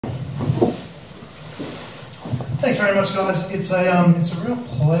Thanks very much, guys. It's a real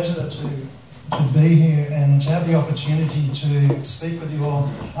pleasure to be here and to have the opportunity to speak with you all.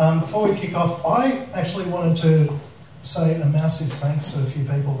 Before we kick off, I actually wanted to say a massive thanks to a few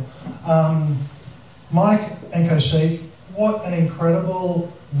people. Mike and Kaushik, what an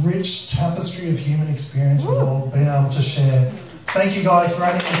incredible, rich tapestry of human experience we've all been able to share. Thank you guys for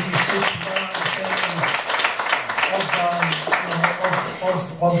adding a few steps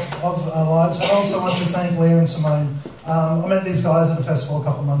of our lives. And I also want to thank Leah and Simone. I met these guys at a festival a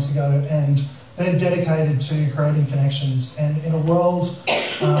couple of months ago, and they're dedicated to creating connections. And in a world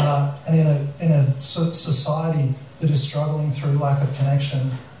and in a society that is struggling through lack of connection,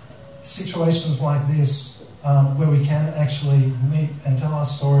 situations like this, where we can actually meet and tell our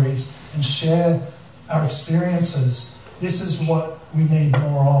stories and share our experiences, this is what we need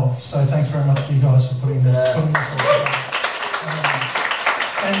more of. So thanks very much to you guys for putting this all together.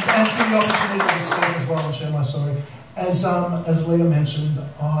 And for the opportunity to speak as well and share my story. As Leah mentioned,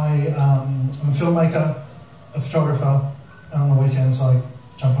 I'm a filmmaker, a photographer, and on the weekends I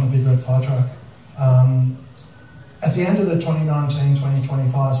jump on a big red fire truck. At the end of the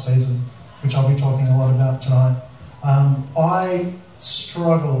 2019-2025 season, which I'll be talking a lot about tonight, I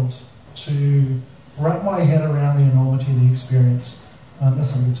struggled to wrap my head around the enormity of the experience.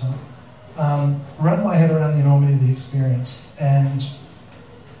 That's not a good time. Wrap my head around the enormity of the experience, and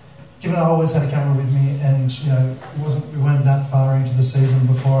given I always had a camera with me, and we weren't that far into the season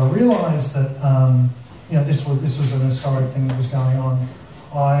before I realised that this was an historic thing that was going on.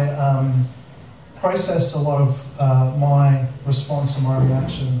 I processed a lot of my response and my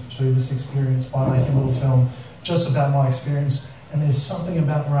reaction to this experience by making a little film just about my experience. And there's something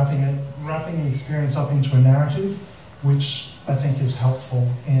about wrapping the experience up into a narrative, which I think is helpful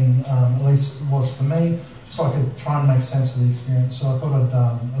in, at least it was for me, so I could try and make sense of the experience. So I thought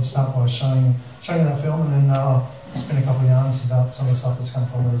I'd start by showing you that film, and then I'll spin a couple of yarns about some of the stuff that's come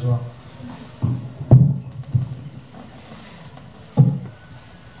from it as well.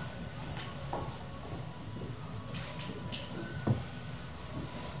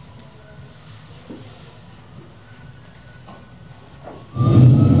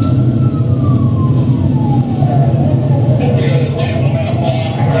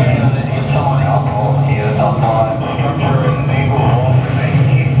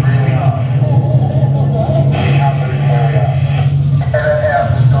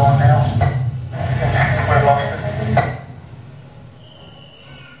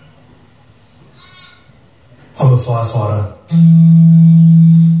 I'm a firefighter,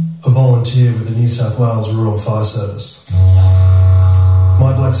 a volunteer with the New South Wales Rural Fire Service.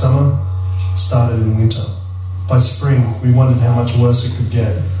 My black summer started in winter. By spring, we wondered how much worse it could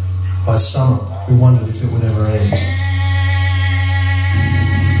get. By summer, we wondered if it would ever end.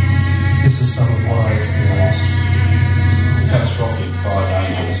 This is some of what I experienced. Catastrophic fire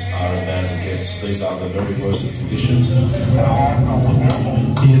dangers are as bad as it gets. These are the very worst of conditions. The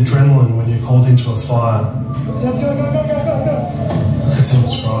adrenaline when you're called into a fire, it's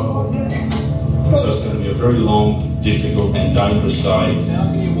indescribable. So it's going to be a very long, difficult and dangerous day.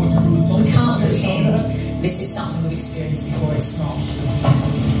 We can't pretend this is something we've experienced before, it's not.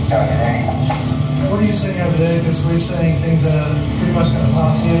 What are you seeing over there? Because we're seeing things that are pretty much going to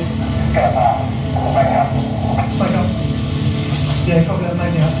pass here. Wake up. Yeah, copy that,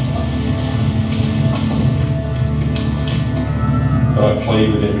 make me up. But I plead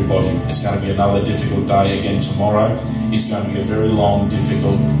with everybody, it's going to be another difficult day again tomorrow. It's going to be a very long,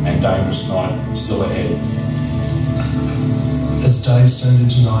 difficult and dangerous night still ahead. As days turned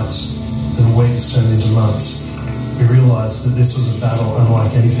into nights and weeks turned into months, we realised that this was a battle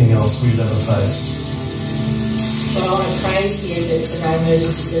unlike anything else we'd ever faced. But I want to praise the efforts of our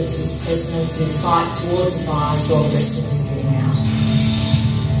emergency services personnel who fight towards the fires while the rest of us are getting out.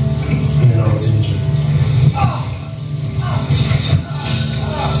 And then I was injured.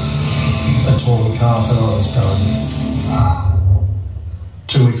 A torn calf and I was done.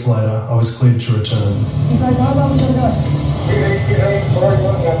 2 weeks later, I was cleared to return.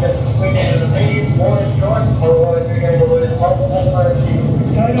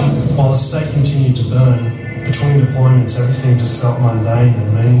 While the state continued to burn, between deployments everything just felt mundane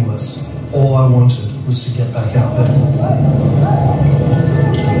and meaningless. All I wanted was to get back out there.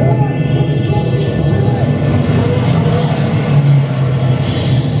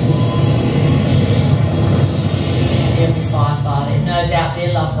 Every firefighter, no doubt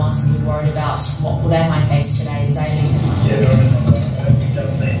their loved ones will be worried about what they may face today as they leave the front.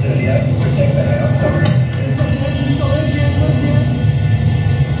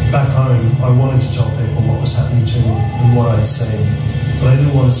 Back home, I wanted to tell people what was happening to me and what I'd seen. but I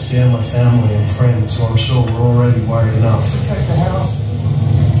didn't want to scare my family and friends, who I'm sure were already worried enough. Protect the house.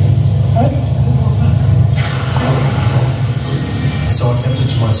 Hey? So I kept it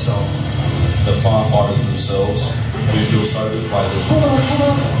to myself. The firefighters themselves, we feel so deflated.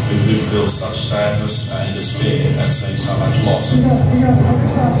 We feel such sadness and despair at seeing so much loss.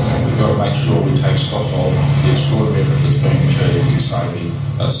 We've got to make sure we take stock of the extraordinary effort that's been achieved in saving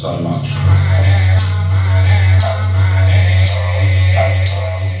so much.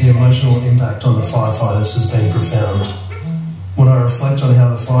 The emotional impact on the firefighters has been profound. When I reflect on how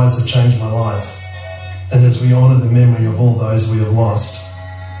the fires have changed my life, and as we honour the memory of all those we have lost,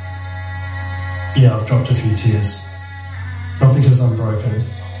 yeah, I've dropped a few tears. Not because I'm broken,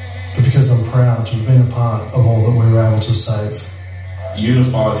 but because I'm proud to have been a part of all that we were able to save.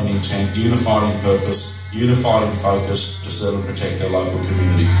 Unified in intent, unified in purpose, unified in focus to serve and protect their local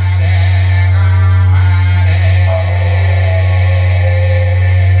community.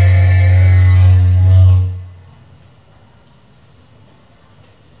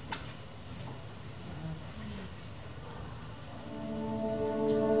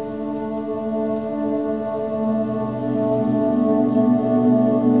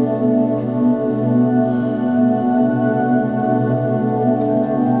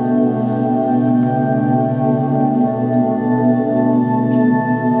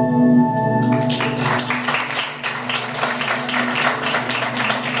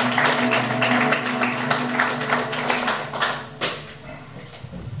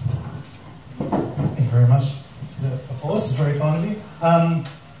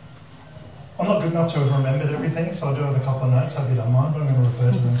 I'm not good enough to have remembered everything, so I do have a couple of notes, I hope you don't mind, but I'm going to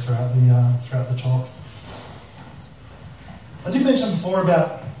refer to them throughout the talk. I did mention before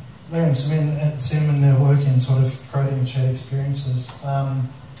about Larry and Sim and their work in sort of creating shared experiences.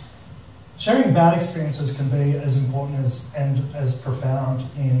 Sharing bad experiences can be as important and as profound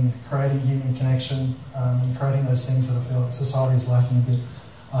in creating human connection and creating those things that I feel like society is lacking a bit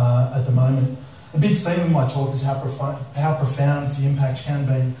at the moment. The big theme of my talk is how profound the impact can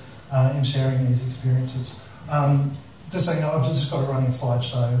be in sharing these experiences. Just so you know, I've just got a running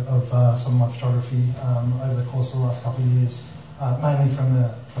slideshow of some of my photography over the course of the last couple of years, mainly from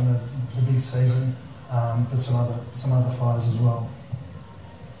the big season, but some other fires as well.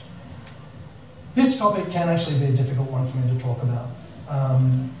 This topic can actually be a difficult one for me to talk about.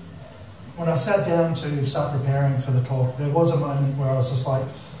 When I sat down to start preparing for the talk, there was a moment where I was just like,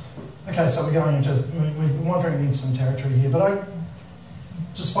 okay, so we're wandering into some territory here, but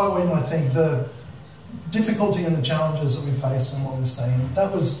despite what you might think, the difficulty and the challenges that we face and what we've seen,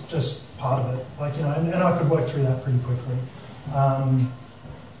 that was just part of it. Like, you know, and I could work through that pretty quickly.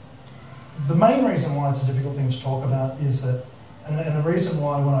 The main reason why it's a difficult thing to talk about is that, and the reason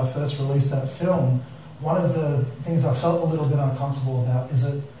why when I first released that film, one of the things I felt a little bit uncomfortable about is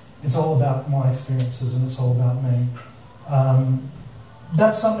that it's all about my experiences and it's all about me.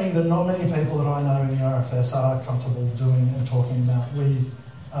 That's something that not many people that I know in the RFS are comfortable doing and talking about. We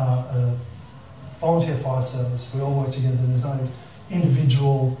are a volunteer fire service. We all work together. There's no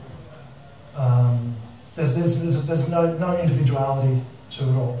individual. There's no individuality to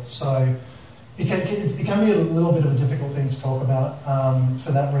it all. So it can be a little bit of a difficult thing to talk about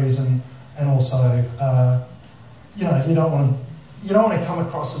for that reason, and also you know, you don't want to come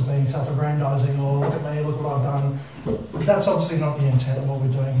across as being self-aggrandizing or look at me, look what I've done. That's obviously not the intent of what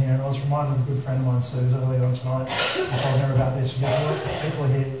we're doing here. And I was reminded of a good friend of mine, Suze, earlier on tonight. I told her about this. She goes, look, people are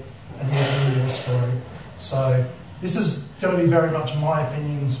here and here to hear your story. So this is going to be very much my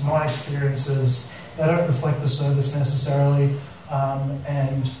opinions, my experiences. They don't reflect the service necessarily.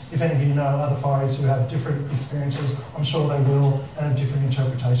 And if any of you know other fireys who have different experiences, I'm sure they will, and have different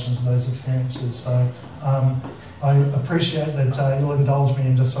interpretations of those experiences. So I appreciate that you'll indulge me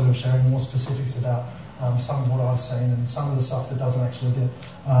in just sort of sharing more specifics about some of what I've seen and some of the stuff that doesn't actually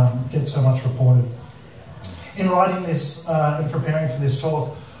get so much reported. In writing this and preparing for this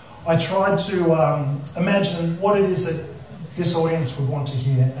talk, I tried to imagine what it is that this audience would want to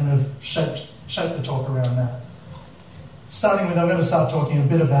hear and have shaped the talk around that. Starting with, I'm going to start talking a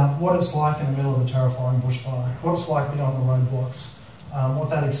bit about what it's like in the middle of a terrifying bushfire, what it's like beyond the roadblocks, what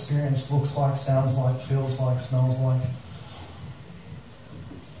that experience looks like, sounds like, feels like, smells like.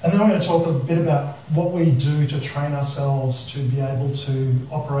 And then we're going to talk a bit about what we do to train ourselves to be able to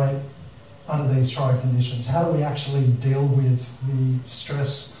operate under these trying conditions. How do we actually deal with the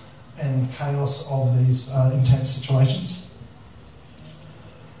stress and chaos of these intense situations?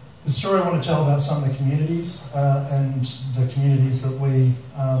 The story I want to tell about some of the communities and the communities that we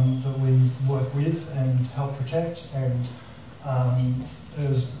work with and help protect, and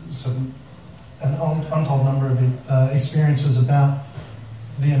there's an untold number of experiences about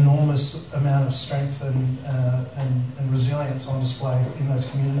the enormous amount of strength and resilience on display in those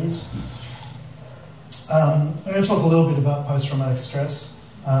communities. I'm going to talk a little bit about post-traumatic stress,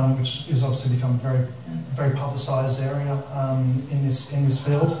 which is obviously become a very publicised area in this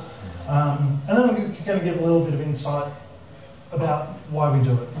field. And then I'm going to give a little bit of insight about why we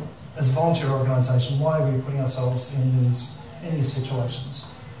do it. As a volunteer organisation, why are we putting ourselves in these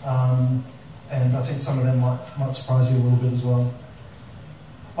situations? And I think some of them might surprise you a little bit as well.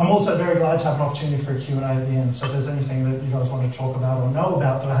 I'm also very glad to have an opportunity for a Q&A at the end, so if there's anything that you guys want to talk about or know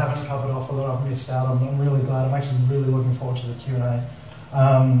about that I haven't covered off or that I've missed out, I'm really glad. I'm actually really looking forward to the Q&A.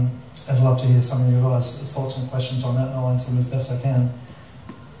 I'd love to hear some of you guys' thoughts and questions on that, and I'll answer them as best I can.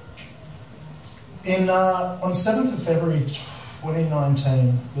 On 7th of February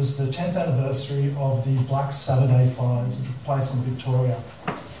 2019 was the 10th anniversary of the Black Saturday fires that took place in Victoria.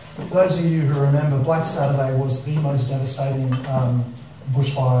 For those of you who remember, Black Saturday was the most devastating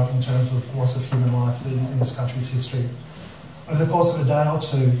bushfire in terms of loss of human life in this country's history. Over the course of a day or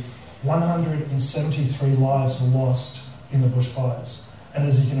two, 173 lives were lost in the bushfires, and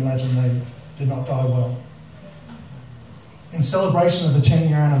as you can imagine, they did not die well. In celebration of the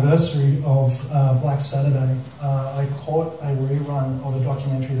 10-year anniversary of Black Saturday, I caught a rerun of a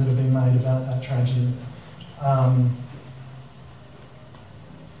documentary that had been made about that tragedy.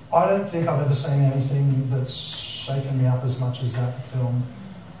 I don't think I've ever seen anything that's shaken me up as much as that film.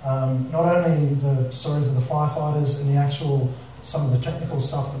 Not only the stories of the firefighters and some of the technical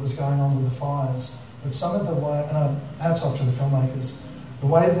stuff that was going on with the fires, but some of the way, and hats off to the filmmakers, the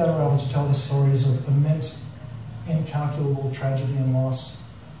way they were able to tell the stories of immense, incalculable tragedy and loss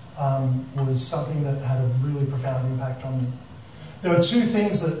was something that had a really profound impact on me. There were two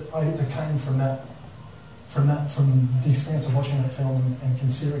things that came from the experience of watching that film and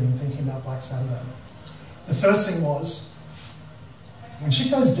considering and thinking about Black Saturday. The first thing was, when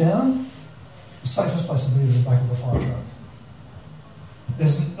shit goes down, the safest place to be is the back of a fire truck.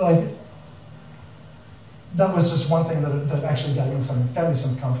 That was just one thing that actually gave me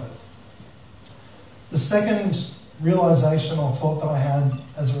some comfort. The second realisation or thought that I had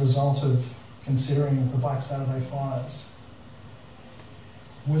as a result of considering the Black Saturday fires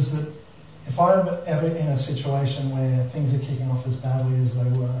was that if I'm ever in a situation where things are kicking off as badly as they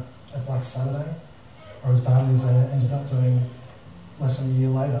were at Black Saturday, or as badly as they ended up doing less than a year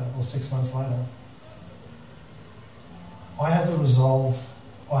later or 6 months later, I had the resolve,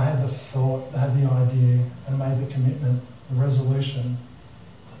 I had the thought, I had the idea, and made the commitment, the resolution,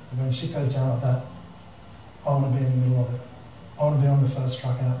 that when shit goes down like that, I want to be in the middle of it. I want to be on the first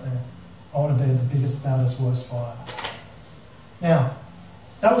truck out there. I want to be at the biggest, baddest, worst fire. Now,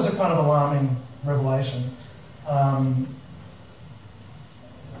 that was a kind of alarming revelation. And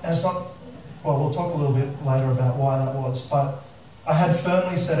it's not, well, we'll talk a little bit later about why that was, but I had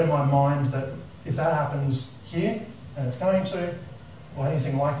firmly set in my mind that if that happens here, and it's going to, or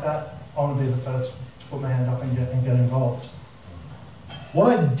anything like that, I want to be the first to put my hand up and get involved.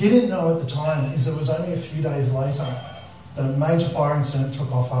 What I didn't know at the time is it was only a few days later that a major fire incident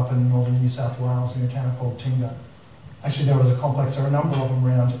took off up in northern New South Wales in a town called Tinga. Actually, there was a complex, there were a number of them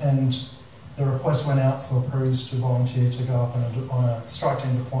around, and the request went out for crews to volunteer to go up on a strike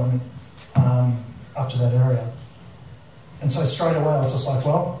team deployment up to that area. And so straight away I was just like,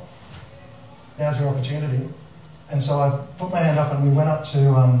 well, now's your opportunity. And so I put my hand up and we went up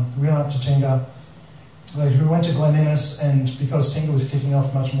to Tinga. We went to Glen Innes, and because Tinga was kicking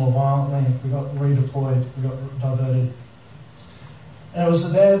off much more violently, we got redeployed, we got diverted. And it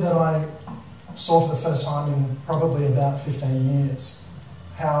was there that I saw for the first time in probably about 15 years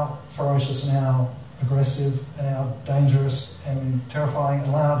how ferocious and how aggressive and how dangerous and terrifying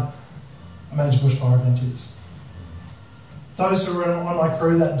and loud a major bushfire event is. Those who were on my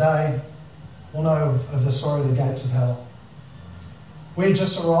crew that day will know of the story of the gates of hell. We had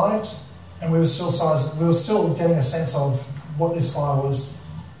just arrived, and we were still getting a sense of what this fire was,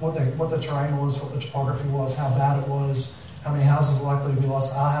 what the terrain was, what the topography was, how bad it was, how many houses are likely to be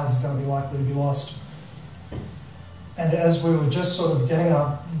lost, our house is going to be likely to be lost. And as we were just sort of getting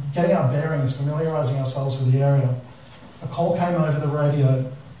our bearings, familiarising ourselves with the area, a call came over the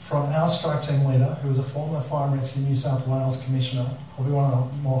radio from our strike team leader, who was a former Fire and Rescue New South Wales Commissioner, probably one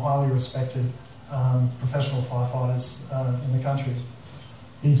of the more highly respected professional firefighters in the country.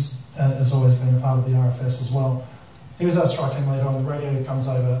 He's has always been a part of the RFS as well. He was our strike team leader. On the radio comes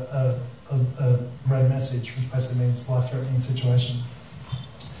over a red message, which basically means life-threatening situation.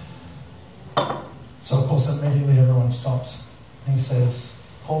 So of course immediately everyone stops. And he says,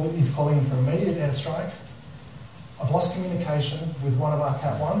 he's calling in for immediate airstrike. I've lost communication with one of our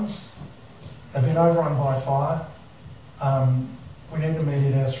Cat 1s. They've been overrun by fire. we need an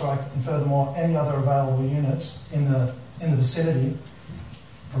immediate airstrike, and furthermore, any other available units in the vicinity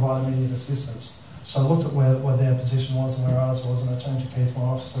provide immediate assistance. So I looked at where their position was and where ours was, and I turned to Keith, my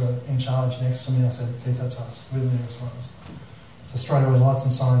officer in charge next to me, and I said, Keith, that's us, we're the nearest ones. So straight away, lights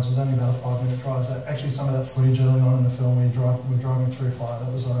and signs, it was only about a 5-minute drive. So actually, some of that footage early on in the film, we're driving through fire.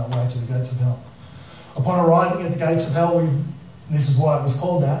 That was on our way to the Gates of Hell. Upon arriving at the Gates of Hell, and this is why it was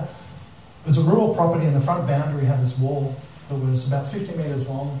called that, it was a rural property, and the front boundary had this wall that was about 50 metres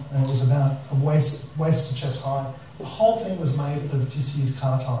long, and it was about a waist to chest high. The whole thing was made of disused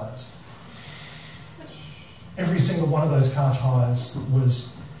car tyres. Every single one of those car tyres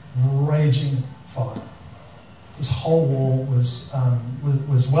was raging fire. This whole wall was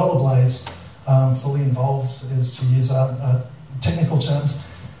well ablaze, fully involved, is to use technical terms.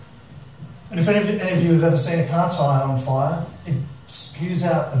 And if any of you have ever seen a car tyre on fire, it spews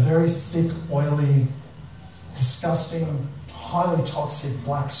out a very thick, oily, disgusting, highly toxic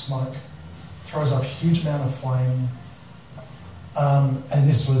black smoke, throws up a huge amount of flame, and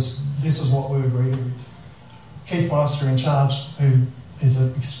this was what we were greeted with. Keith, my officer in charge, who is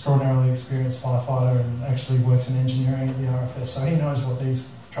an extraordinarily experienced firefighter and actually works in engineering at the RFS, so he knows what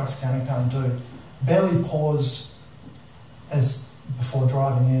these trucks can and can't do. Barely paused before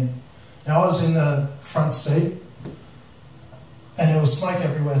driving in. Now I was in the front seat, and there was smoke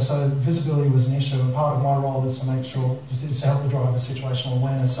everywhere, so visibility was an issue, and part of my role is to make sure, is to help the driver situational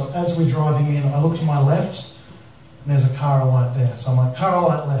awareness. So as we're driving in, I look to my left, and there's a car alight there. So I'm like, car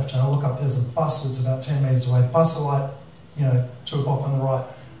alight left, and I look up, there's a bus that's about 10 metres away, bus alight, 2 o'clock on the right,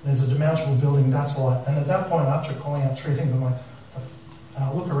 there's a demountable building, that's alight. And at that point, after calling out 3 things, I'm like, and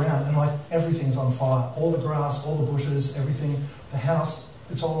I look around, and like, everything's on fire. All the grass, all the bushes, everything, the house,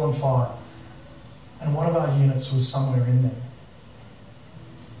 it's all on fire. And one of our units was somewhere in there.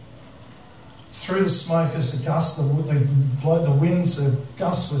 Through the smoke, as the gust, the winds, the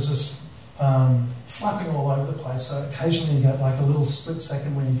gust was just flapping all over the place. So occasionally you get like a little split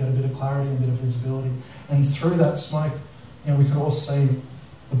second where you get a bit of clarity and a bit of visibility. And through that smoke, we could all see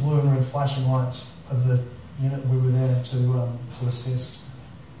the blue and red flashing lights of the unit we were there to assist.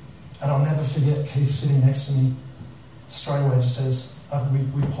 And I'll never forget Keith sitting next to me straight away just says,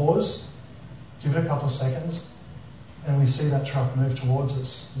 we pause, give it a couple of seconds, and we see that truck move towards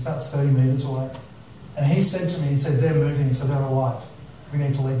us. It's about 30 metres away. And he said to me, they're moving, so they're alive. We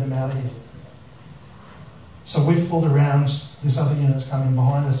need to lead them out of here. So we've pulled around, this other unit's coming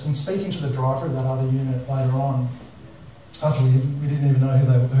behind us, and speaking to the driver of that other unit later on, after we didn't even know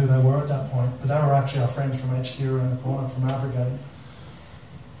who they were at that point, but they were actually our friends from HQ around the corner from our brigade.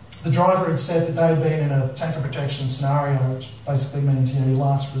 The driver had said that they had been in a tanker protection scenario, which basically means your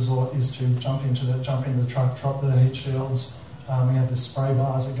last resort is to jump into the truck, drop the heat shields. We had the spray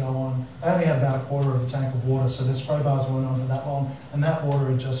bars that go on. They only had about a quarter of a tank of water, so the spray bars weren't on for that long, and that water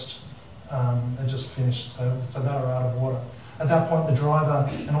had just finished, so they were out of water. At that point, the driver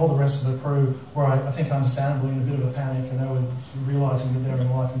and all the rest of the crew were, I think, understandably in a bit of a panic, and they were realising that they were in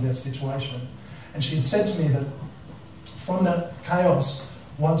a life and death situation. And she had said to me that from that chaos,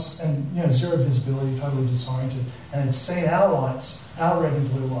 zero visibility, totally disoriented, and had seen our lights, our red and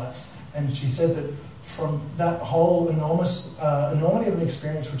blue lights, and she said that from that whole enormity of an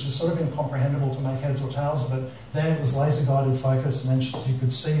experience, which is sort of incomprehensible to make heads or tails of it, then it was laser guided focus, and then she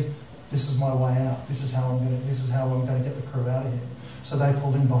could see, this is my way out. This is how I'm going to get the crew out of here. So they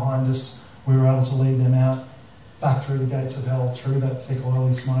pulled in behind us. We were able to lead them out, back through the Gates of Hell, through that thick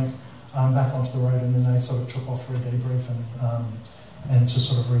oily smoke, back onto the road, and then they sort of took off for a debrief and to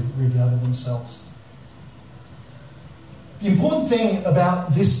sort of regather themselves. The important thing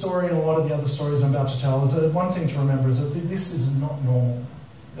about this story and a lot of the other stories I'm about to tell is that one thing to remember is that this is not normal.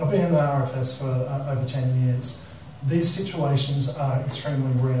 I've been in the RFS for over 10 years. These situations are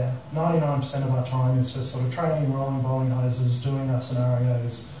extremely rare. 99% of our time is just sort of training, rolling bowling hoses, doing our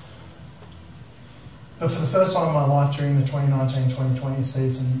scenarios. But for the first time in my life during the 2019-2020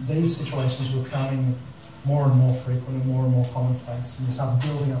 season, these situations were becoming more and more frequent and more commonplace. And we started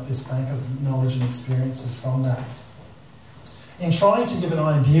building up this bank of knowledge and experiences from that. In trying to give an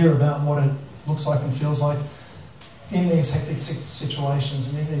idea about what it looks like and feels like in these hectic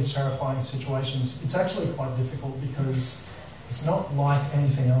situations and in these terrifying situations, it's actually quite difficult because it's not like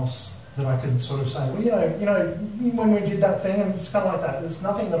anything else that I could sort of say, well, you know, when we did that thing, and it's kind of like that. There's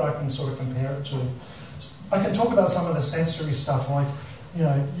nothing that I can sort of compare it to. I can talk about some of the sensory stuff, like,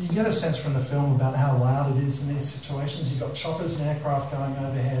 you get a sense from the film about how loud it is in these situations. You've got choppers and aircraft going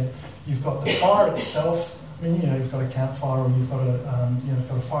overhead. You've got the fire itself. I mean, you've got a campfire, or you've got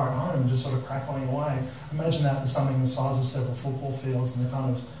a fire at home just sort of crackling away. Imagine that as something the size of several football fields and the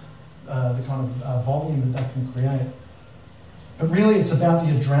kind of volume that can create. But really it's about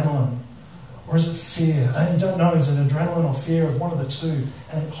the adrenaline. Or is it fear? And you don't know, is it adrenaline or fear, of one of the two?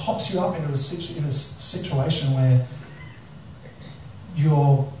 And it hops you up into a situation where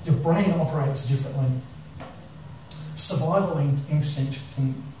your brain operates differently. Survival instinct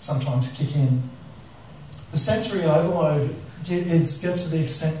can sometimes kick in. The sensory overload gets to the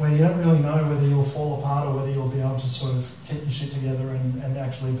extent where you don't really know whether you'll fall apart or whether you'll be able to sort of keep your shit together and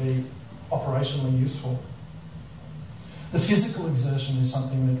actually be operationally useful. The physical exertion is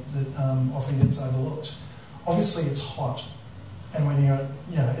something that often gets overlooked. Obviously it's hot, and when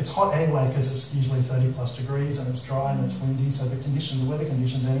it's hot anyway because it's usually 30 plus degrees and it's dry and it's windy, so the weather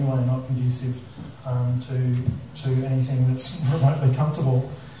conditions anyway are not conducive to anything that's remotely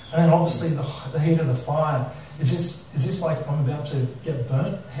comfortable. And then obviously the heat of the fire. Is this like I'm about to get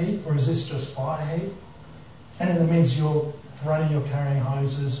burnt heat, or is this just fire heat? And in the midst you're running, you're carrying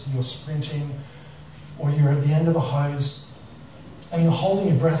hoses, you're sprinting, or you're at the end of a hose and you're holding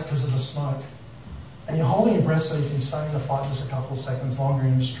your breath because of the smoke. And you're holding your breath so you can stay in the fight just a couple of seconds longer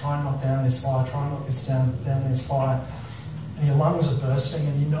and just try and knock down this fire, try and knock this down this fire. And your lungs are bursting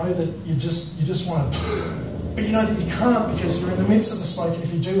and you know that you just want to, but you know that you can't because you're in the midst of the smoke, and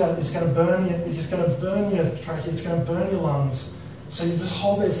if you do that it's going to burn you, it's going to burn your trachea, it's going to burn your lungs. So you just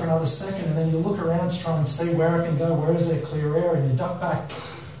hold there for another second and then you look around to try and see where I can go, where is there clear air, and you duck back,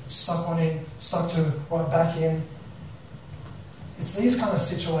 suck one in, suck two, right back in. It's these kind of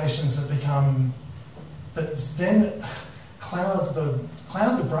situations that then cloud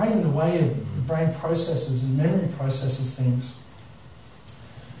the brain in the way the brain processes and memory processes things.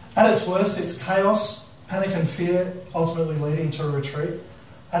 At its worst, it's chaos, panic and fear, ultimately leading to a retreat.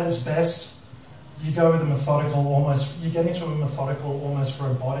 At its best, you go with you get into a methodical, almost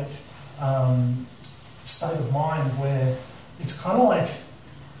robotic state of mind where it's kind of like,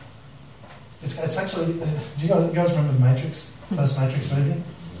 it's actually, do you guys remember the Matrix, first Matrix movie?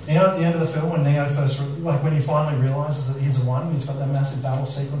 You know, at the end of the film, when Neo when he finally realises that he's the one, he's got that massive battle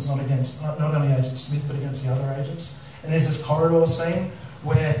sequence, not only Agent Smith, but against the other agents. And there's this corridor scene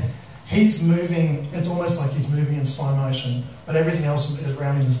where he's moving, it's almost like he's moving in slow motion, but everything else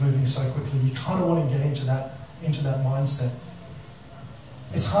around him is moving so quickly. You kind of want to get into that mindset.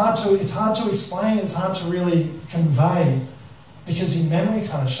 It's hard to explain, it's hard to really convey, because your memory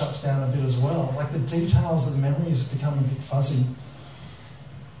kind of shuts down a bit as well. Like the details of the memories become a bit fuzzy.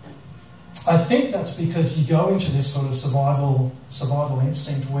 I think that's because you go into this sort of survival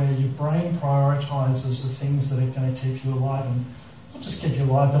instinct where your brain prioritises the things that are going to keep you alive, and not just keep you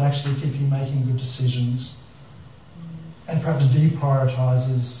alive, but actually keep you making good decisions, and perhaps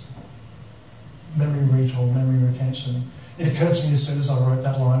deprioritises memory recall, memory retention. It occurred to me as soon as I wrote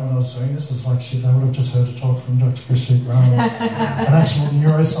that line when I was doing this, it's like, shit, I would have just heard a talk from Dr. Kashif Rahman, an actual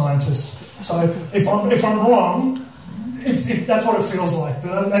neuroscientist. So if I'm wrong, that's what it feels like,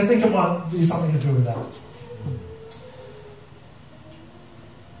 but I think it might be something to do with that.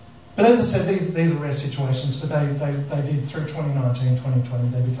 But as I said, these are rare situations, but they did through 2019, 2020,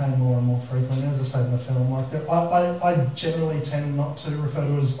 they became more and more frequent. As I said in the film, I generally tend not to refer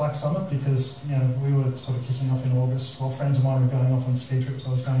to it as Black Summer because we were sort of kicking off in August while friends of mine were going off on ski trips.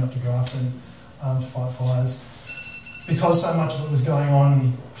 I was going up to Grafton to fight fires. Because so much of it was going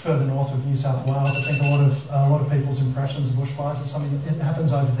on further north of New South Wales, I think a lot of people's impressions of bushfires is something that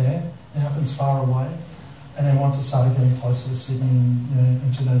happens over there, it happens far away, and then once it started getting closer to Sydney,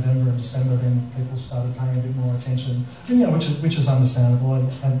 into November and December, then people started paying a bit more attention, which is understandable,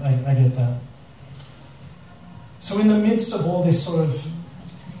 and I get that. So in the midst of all this sort of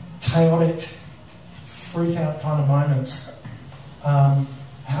chaotic, freak-out kind of moments,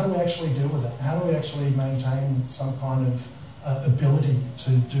 how do we actually deal with it? How do we actually maintain some kind of ability to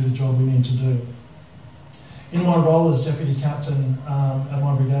do the job we need to do? In my role as deputy captain at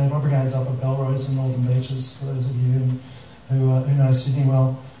my brigade's up at Belrose and Northern Beaches, for those of you who know Sydney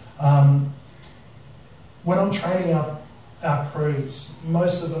well. When I'm training up our crews, a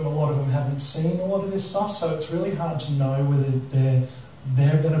lot of them haven't seen a lot of this stuff, so it's really hard to know whether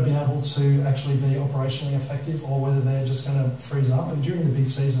they're going to be able to actually be operationally effective or whether they're just going to freeze up. And during the big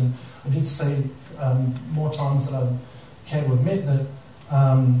season, I did see more times than I care to admit that,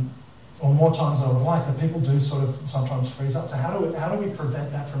 or more times than I would like, that people do sort of sometimes freeze up. So how do we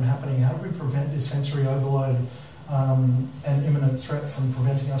prevent that from happening? How do we prevent this sensory overload and imminent threat from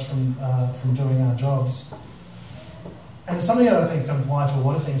preventing us from doing our jobs? And it's something that I think can apply to a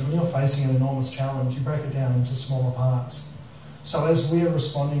lot of things. When you're facing an enormous challenge, you break it down into smaller parts. So as we are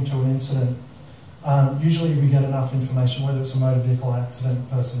responding to an incident, usually we get enough information, whether it's a motor vehicle accident,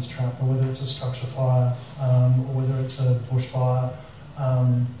 person's trapped, or whether it's a structure fire, or whether it's a bushfire.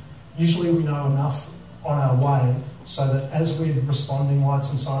 Usually we know enough on our way so that as we're responding lights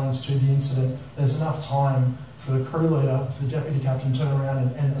and sirens to the incident, there's enough time for the crew leader, for the deputy captain to turn around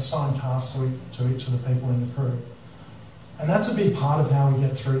and assign tasks to each of the people in the crew. And that's a big part of how we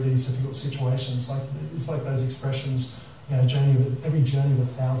get through these difficult situations. It's like those expressions, every journey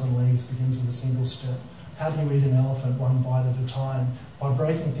of 1,000 leagues begins with a single step. How do you eat an elephant one bite at a time? By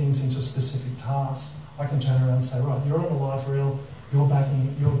breaking things into specific tasks, I can turn around and say, right, you're on the life reel, you're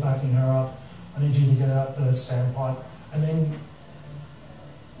backing her up, I need you to get out the sandpipe. And then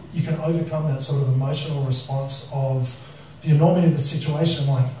you can overcome that sort of emotional response of the enormity of the situation,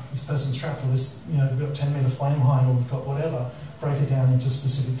 like this person's trapped, or this, we've got a 10-metre flame height, or we've got whatever. Break it down into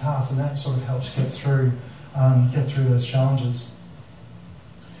specific tasks, and that sort of helps get through those challenges.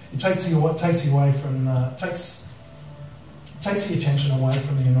 It takes the attention away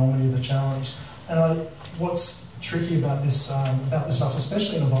from the enormity of the challenge. And what's tricky about this stuff,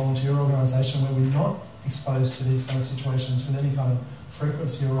 especially in a volunteer organisation where we're not exposed to these kind of situations with any kind of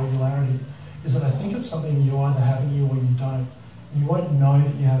frequency or regularity, is that I think it's something you either have in you or you don't. And you won't know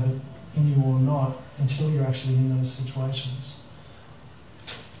that you have it in you or not until you're actually in those situations.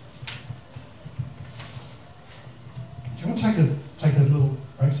 Do you want to take a little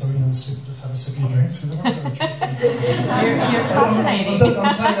break so we can just have a sip of your drinks? Because I want to have a drink. You're fascinating.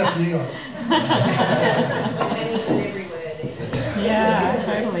 I'm saying that for you guys. Yeah,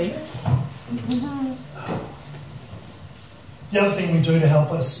 totally. The other thing we do to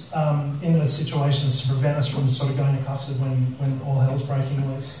help us in those situations to prevent us from sort of going to custard when all hell's breaking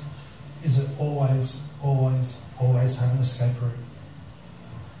loose is that always have an escape route.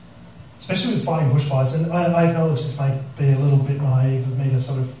 Especially with fighting bushfires, and I acknowledge this may be a little bit naive of me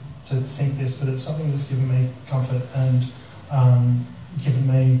to think this, but it's something that's given me comfort and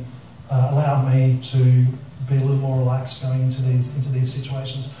allowed me to be a little more relaxed going into these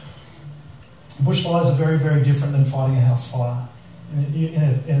situations. Bushfires are very, very different than fighting a house fire.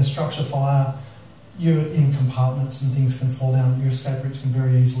 In a structure fire, you're in compartments and things can fall down. Your escape routes can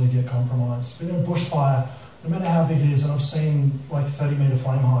very easily get compromised. But in a bushfire, no matter how big it is, and I've seen like 30-metre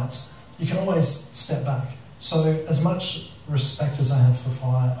flame heights, you can always step back. So as much respect as I have for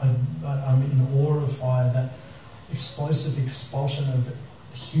fire, I'm in awe of fire. That explosive expulsion of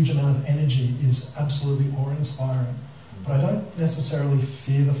a huge amount of energy is absolutely awe-inspiring. But I don't necessarily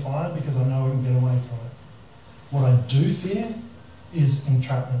fear the fire because I know I can get away from it. What I do fear is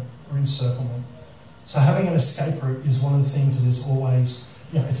entrapment or encirclement. So having an escape route is one of the things that is always,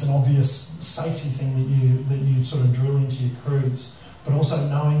 it's an obvious safety thing that you sort of drill into your crews, but also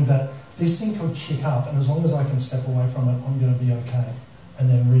knowing that this thing could kick up, and as long as I can step away from it, I'm going to be okay, and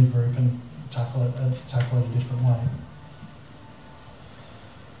then regroup and tackle it a different way.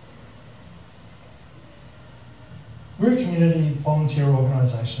 We're a community volunteer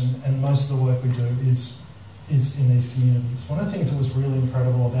organisation, and most of the work we do is in these communities. One of the things that was really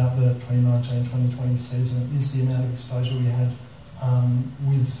incredible about the 2019-2020 season is the amount of exposure we had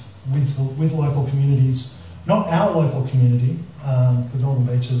with local communities. Not our local community, because Northern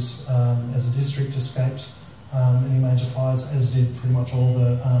Beaches as a district escaped any major fires, as did pretty much all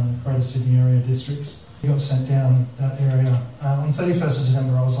the Greater Sydney area districts. We got sent down that area. On 31st of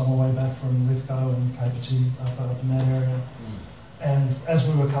December, I was on my way back from Lithgow and Capity up in that area. And as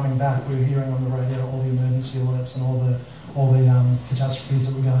we were coming back, we were hearing on the radio all the emergency alerts and all the catastrophes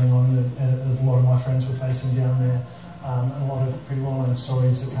that were going on that a lot of my friends were facing down there, and a lot of pretty well-known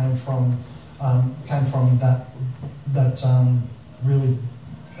stories that came from that really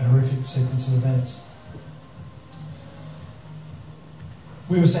horrific sequence of events.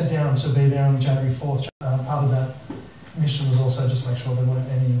 We were sent down to be there on January 4th. Part of that mission was also just make sure there weren't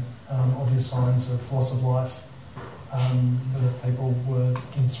any obvious signs of loss of life, whether people were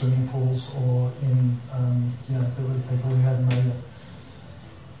in swimming pools or in, there were people who hadn't made it.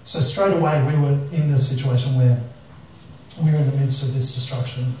 So straight away we were in the situation where we were in the midst of this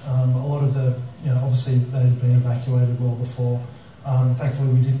destruction. A lot of the, obviously they had been evacuated well before.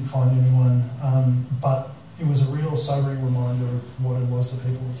 Thankfully we didn't find anyone, but it was a real sobering reminder of what it was that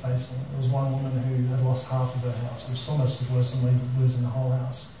people were facing. There was one woman who had lost half of her house, which is almost worse than losing the whole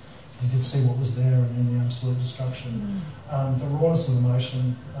house. You could see what was there and the absolute destruction. The rawness of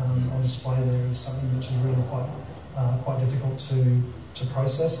emotion on display there is something which is really quite difficult to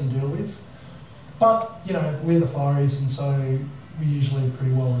process and deal with. But, we're the fireys, and so we're usually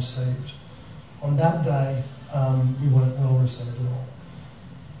pretty well received. On that day, we weren't well received at all.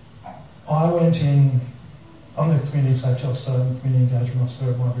 I went in. I'm the community safety officer and community engagement officer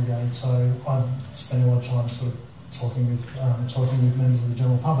of my brigade, so I spend a lot of time sort of talking with members of the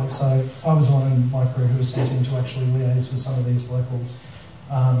general public. So I was on in my crew who was sent in to actually liaise with some of these locals,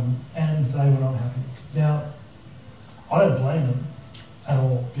 and they were not happy. Now, I don't blame them at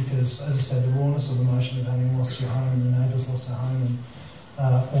all, because, as I said, the rawness of emotion of having lost your home and your neighbours lost their home,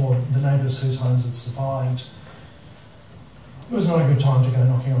 and, or the neighbours whose homes had survived, it was not a good time to go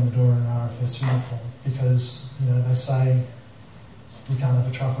knocking on the door in an RFS uniform, because, you know, they say you can't have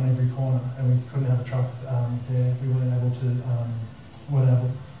a truck on every corner, and we couldn't have a truck there. We weren't able to,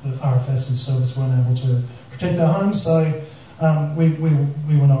 the RFS's service weren't able to protect our homes, so we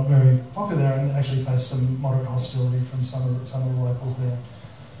were not very popular there, and actually faced some moderate hostility from some of the locals there.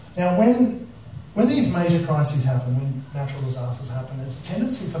 Now, when these major crises happen, when natural disasters happen, there's a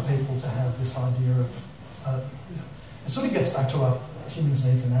tendency for people to have this idea of, it sort of gets back to what humans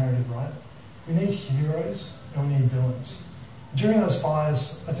need for narrative, right? We need heroes and we need villains. During those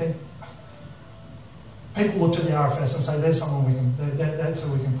fires, I think people looked at the RFS and say, "There's someone we can. That's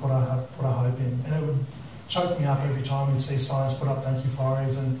who we can put our hope in." And it would choke me up every time we'd see signs put up, "Thank you,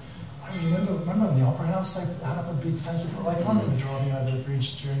 fireys." And I remember in the Opera House they had up a big "Thank you" for. Like, I remember driving over the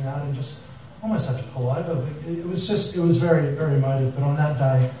bridge during that and just almost had to pull over. But it was very, very emotive. But on that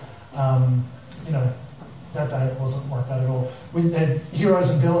day, you know. That day it wasn't like that at all. We had heroes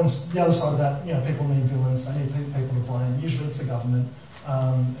and villains. The other side of that, you know, people need villains. They need people to blame. Usually it's the government,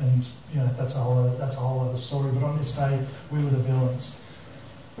 and you know that's a whole other story. But on this day, we were the villains.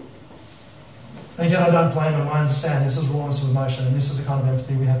 And again, I don't blame them. I understand this is rawness of emotion, and this is the kind of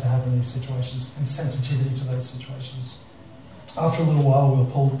empathy we have to have in these situations, and sensitivity to those situations. After a little while, we were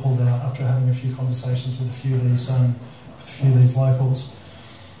pulled out after having a few conversations with a few of these locals.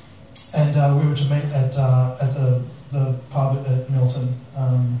 And we were to meet at the pub at Milton.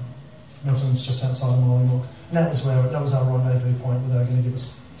 Milton's just outside of Mollymook. And that was our rendezvous point where they were going to give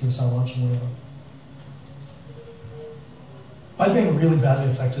us our lunch and whatever. I'd been really badly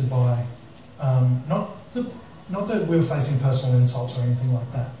affected by, not that we were facing personal insults or anything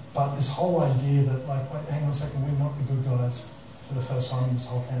like that, but this whole idea that, like, wait, hang on a second, we're not the good guys for the first time in this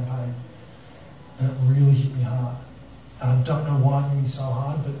whole campaign. And it really hit me hard. And I don't know why it hit me so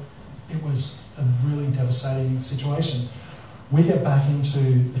hard, but it was a really devastating situation. We get back into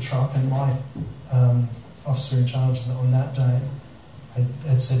the truck, and my officer in charge on that day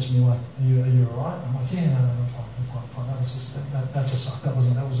had said to me, like, are you all right? I'm like, yeah, no, I'm fine. That just sucked. That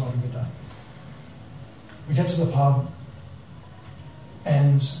was not a good day. We get to the pub,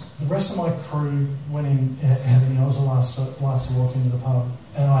 and the rest of my crew went in ahead of me. I was the last to walk into the pub,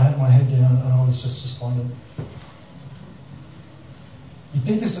 and I had my head down, and I was just despondent. You'd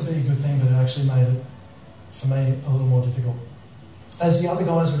think this would be a good thing, but it actually made it, for me, a little more difficult. As the other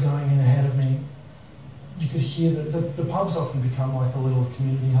guys were going in ahead of me, you could hear that the pubs often become like a little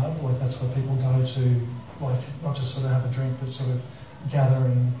community hub. Like, that's where people go to, like, not just sort of have a drink, but sort of gather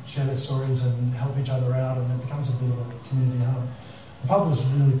and share their stories and help each other out, and it becomes a bit of a community hub. The pub was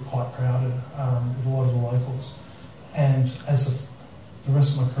really quite crowded with a lot of the locals, and as the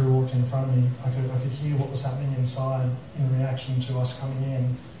rest of my crew walked in front of me, I could hear what was happening inside in reaction to us coming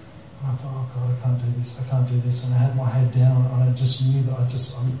in. And I thought, oh God, I can't do this. And I had my head down, and I just knew that I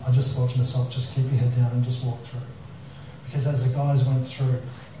just thought to myself, just keep your head down and just walk through. Because as the guys went through,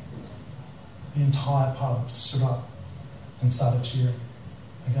 the entire pub stood up and started cheering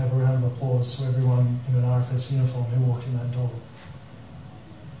and gave a round of applause to everyone in an RFS uniform who walked in that door.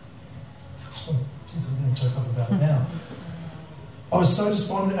 Oh, geez, I'm going to choke up about it now. I was so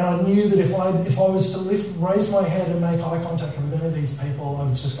despondent, and I knew that if I was to raise my head and make eye contact with any of these people, I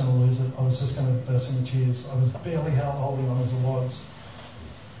was just going to lose it. I was just going to burst into tears. I was barely holding on as it was.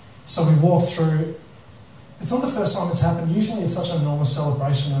 So we walked through. It's not the first time it's happened. Usually it's such an enormous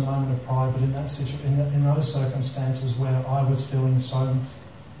celebration and a moment of pride, but in that in those circumstances where I was feeling so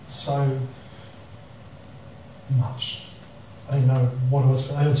much, I didn't know what I was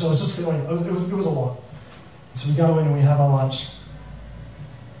feeling. So I was just feeling, it was a lot. So we go in and we have our lunch.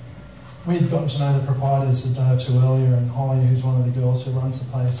 We had gotten to know the proprietors a day or two earlier, and Holly, who's one of the girls who runs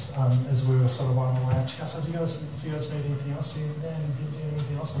the place, as we were sort of on the way out, she goes, "So do you guys need anything else? Do you need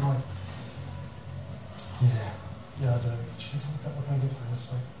anything else?" I'm like, yeah, I do. She's like, "What can I do for you?"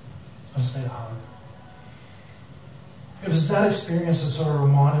 It's like, I just need a hug. It was that experience that sort of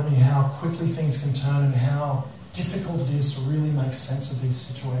reminded me how quickly things can turn and how difficult it is to really make sense of these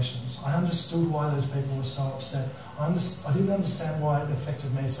situations. I understood why those people were so upset. I didn't understand why it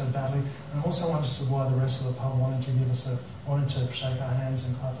affected me so badly, and I also understood why the rest of the pub wanted to shake our hands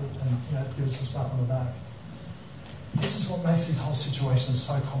and clap it and give us a slap on the back. This is what makes these whole situations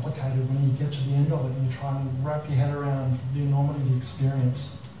so complicated when you get to the end of it and you try and wrap your head around the enormity of the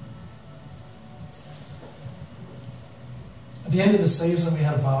experience. At the end of the season, we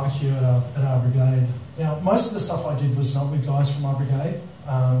had a barbecue at our brigade. Now, most of the stuff I did was not with guys from my brigade.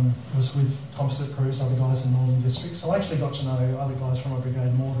 was with composite crews, other guys in Northern District. So I actually got to know other guys from my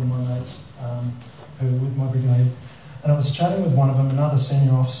brigade more than my mates who were with my brigade. And I was chatting with one of them, another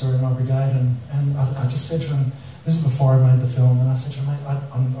senior officer in my brigade, and I just said to him, this is before I made the film, and I said to him, mate,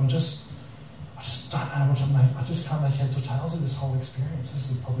 I just don't know what to make. I just can't make heads or tails of this whole experience. This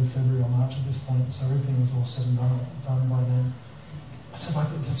is probably February or March at this point, so everything was all said and done by then. I said, like,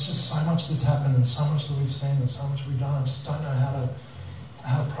 there's just so much that's happened and so much that we've seen and so much we've done. I just don't know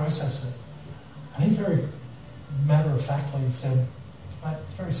how to process it. And he very matter-of-factly said, mate,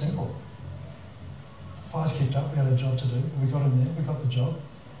 it's very simple. Fires kicked up, we had a job to do. We got in there, we got the job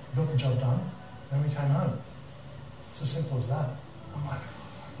done, and we came home. It's as simple as that. I'm like,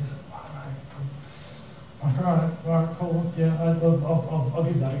 is it? I don't know. I'm like, all right, cool. Yeah, I'll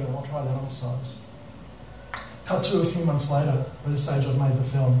give that a go. I'll try that on the sides. Cut to a few months later. By this stage, I'd made the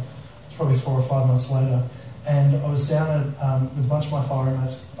film. It's probably 4 or 5 months later, and I was down at with a bunch of my fire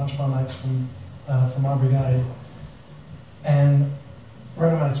mates, a bunch of my mates from my brigade, and we're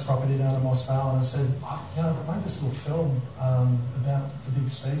at a mate's property down in Moss Vale, and I said, I made this little film about the big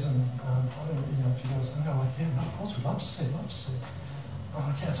season. I don't know, if you guys, and they're like, yeah, no, of course, we'd love to see it, I'm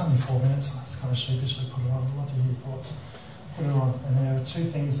like, yeah, it's only 4 minutes. I just kind of sheepishly put it on. I'd love to hear your thoughts. Put it on, and there were 2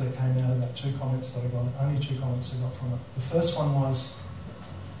 things that came out of that, 2 comments that I got, only 2 comments I got from it. The first one was,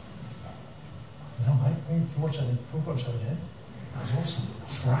 no, mate, you can watch that again. That was awesome. That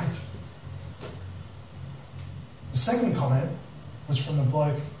was great. The second comment was from the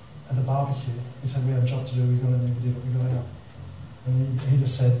bloke at the barbecue. He said, we have a job to do, we got in there, we did it, we got out. And he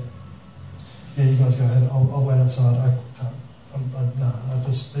just said, yeah, you guys go ahead, I'll wait outside. I can't,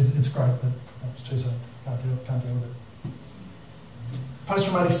 it's great, but it's too soon. Can't deal with it.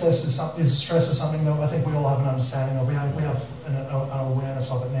 Post-traumatic stress is something that I think we all have an understanding of. We have an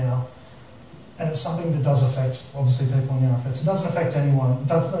awareness of it now. And it's something that does affect, obviously, people in the RFS. It doesn't affect anyone. It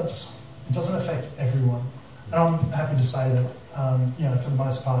doesn't affect everyone. And I'm happy to say that, for the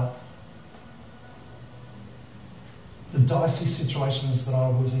most part, the dicey situations that I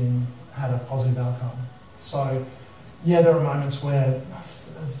was in had a positive outcome. So, yeah, there are moments where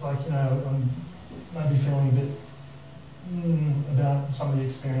it's like, I'm maybe feeling a bit about some of the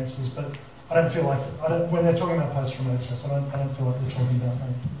experiences, but I don't feel like, when they're talking about post-traumatic stress, I don't feel like they're talking about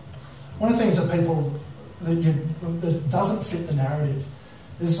me. One of the things that people, that doesn't fit the narrative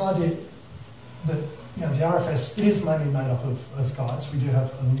is this idea that, the RFS, it is mainly made up of guys. We do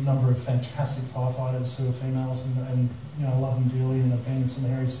have a number of fantastic firefighters who are females, and I love them dearly, and I've been in some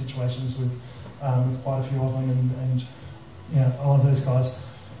hairy situations with quite a few of them, and I love those guys.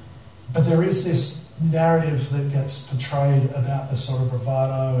 But there is this narrative that gets portrayed about the sort of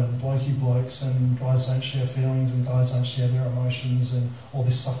bravado and blokey blokes, and guys don't share feelings and guys don't share their emotions, and all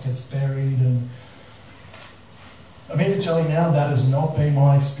this stuff gets buried. And I'm here to tell you now, that has not been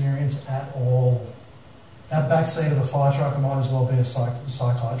my experience at all. That backseat of a fire truck, I might as well be a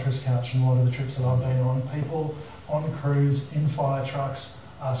psychiatrist couch in a lot of the trips that I've been on. People on crews in fire trucks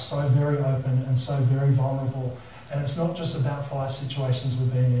are so very open and so very vulnerable. And it's not just about fire situations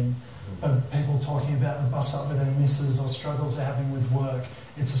we've been in, but people talking about the bus up with their missus or struggles they're having with work.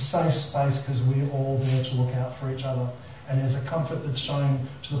 It's a safe space because we're all there to look out for each other. And there's a comfort that's shown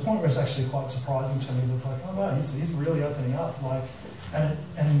to the point where it's actually quite surprising to me. That's like, oh no, he's really opening up.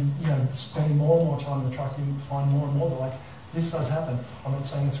 And spending more and more time in the truck, you find more and more that, like, this does happen. I'm not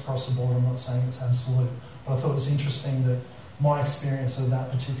saying it's across the board, I'm not saying it's absolute, but I thought it was interesting that my experience of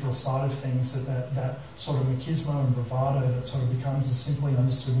that particular side of things, that sort of machismo and bravado that sort of becomes a simply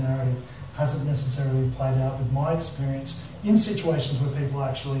understood narrative, hasn't necessarily played out with my experience in situations where people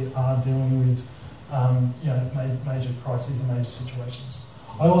actually are dealing with major crises and major situations.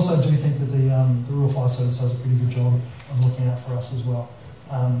 I also do think that the Rural Fire Service does a pretty good job of looking out for us as well.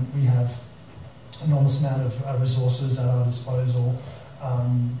 We have an enormous amount of resources at our disposal.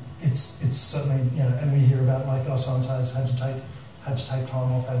 It's certainly, and we hear about, like, so-and-so had to take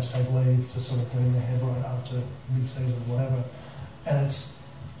time off, had to take leave to sort of getting their head right after mid-season or whatever. And it's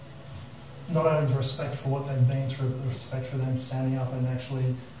not only the respect for what they've been through, but the respect for them standing up and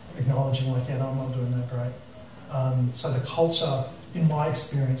actually acknowledging, like, yeah, no, I'm not doing that great. So the culture, in my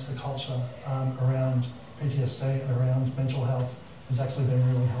experience, the culture around PTSD and around mental health has actually been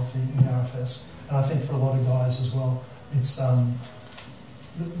really healthy in the RFS. And I think for a lot of guys as well, it's a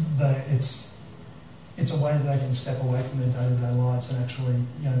way that they can step away from their day-to-day lives and actually,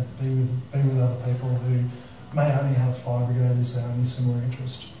 be with other people who may only have fire brigade as their only similar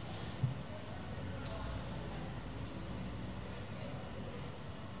interest.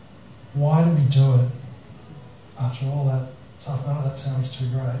 Why do we do it? After all that stuff, none of that sounds too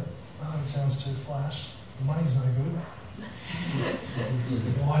great. None of that sounds too flash. The money's no good.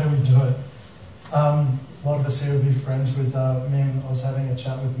 Why do we do it? A lot of us here will be friends with Mim. I was having a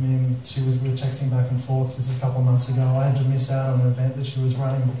chat with Mim. We were texting back and forth. This is a couple of months ago. I had to miss out on an event that she was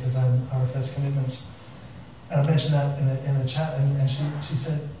running because I had RFS commitments. And I mentioned that in the chat, and she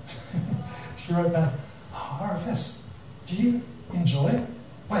said, she wrote back, "Oh, RFS, do you enjoy it?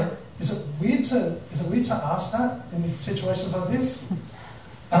 Wait, is it weird to ask that in situations like this?"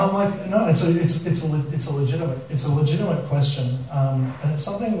 And I'm like, no, it's a legitimate question, and it's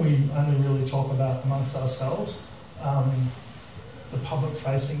something we only really talk about amongst ourselves. The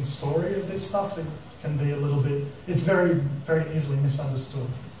public-facing story of this stuff, it can be a little bit. It's very, very easily misunderstood.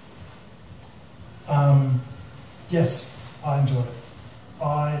 Yes, I enjoy it.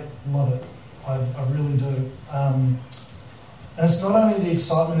 I love it. I really do. And it's not only the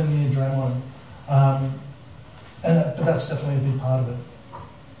excitement and the adrenaline, but that's definitely a big part of it.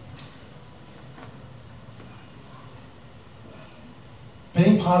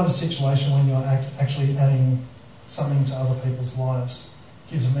 Being part of a situation when you're actually adding something to other people's lives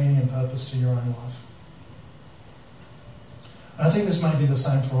gives meaning and purpose to your own life. And I think this may be the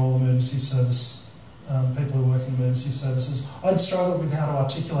same for all emergency service people who work in emergency services. I'd struggle with how to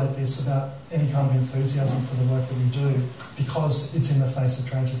articulate this about any kind of enthusiasm for the work that we do, because it's in the face of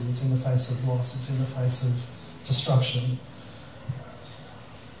tragedy, it's in the face of loss, it's in the face of destruction.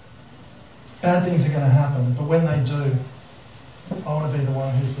 Bad things are going to happen, but when they do, I want to be the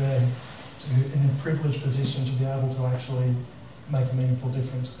one who's there in a privileged position to be able to actually make a meaningful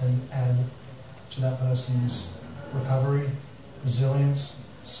difference and add to that person's recovery, resilience,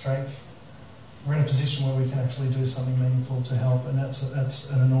 strength. We're in a position where we can actually do something meaningful to help, and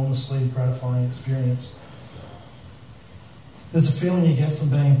that's an enormously gratifying experience. There's a feeling you get from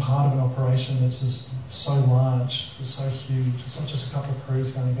being part of an operation that's just so large, it's so huge. It's not just a couple of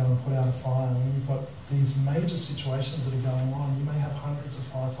crews going to go and put out a fire. When you've got these major situations that are going on, you may have hundreds of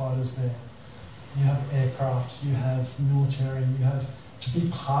firefighters there. You have aircraft, you have military, you have... To be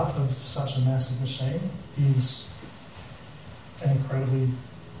part of such a massive machine is an incredibly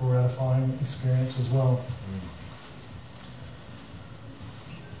gratifying experience as well.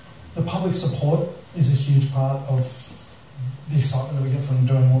 The public support is a huge part of the excitement that we get from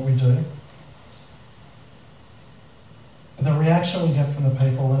doing what we do. But the reaction we get from the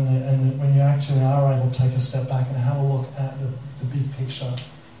people, and when you actually are able to take a step back and have a look at the big picture,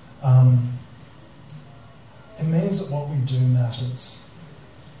 it means that what we do matters.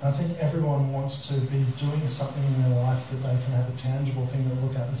 I think everyone wants to be doing something in their life that they can have a tangible thing to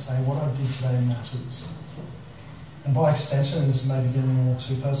look at and say, what I did today matters. And by extension, and this may be getting a little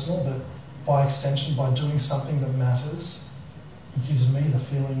too personal, but by extension, by doing something that matters, it gives me the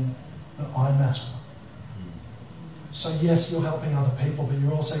feeling that I matter. So yes, you're helping other people, but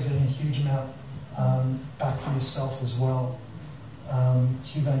you're also getting a huge amount back for yourself as well.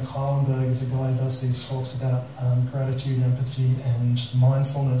 Hugh Van Cuylenberg is a guy who does these talks about gratitude, empathy, and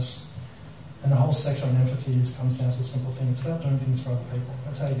mindfulness. And the whole section on empathy comes down to a simple thing. It's about doing things for other people.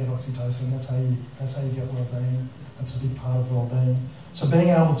 That's how you get oxytocin. That's how you get well-being. That's a big part of well-being. So being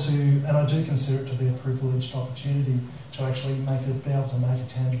able to, and I do consider it to be a privileged opportunity to actually be able to make a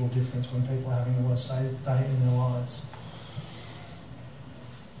tangible difference when people are having the worst day in their lives.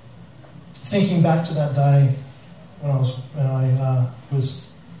 Thinking back to that day when I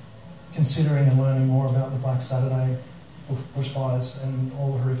was considering and learning more about the Black Saturday bushfires and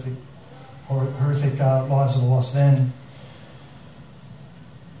all the horrific lives that were lost then.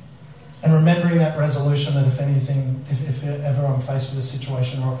 And remembering that resolution that if ever I'm faced with a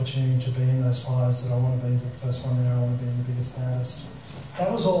situation or opportunity to be in those fires, that I want to be the first one there, I want to be in the biggest, baddest.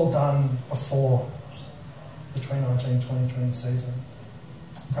 That was all done before the 2019-2020 season,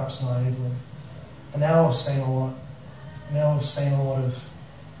 perhaps naively. And now I've seen a lot. Now I've seen a lot of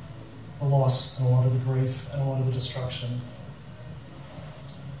the loss and a lot of the grief and a lot of the destruction.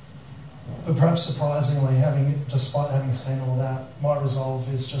 But perhaps surprisingly, despite having seen all that, my resolve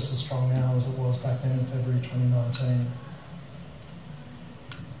is just as strong now as it was back then in February 2019.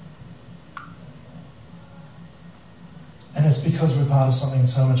 And it's because we're part of something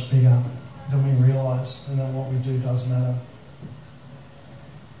so much bigger than we realise, and that what we do does matter.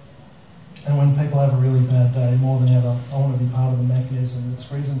 And when people have a really bad day, more than ever, I want to be part of a mechanism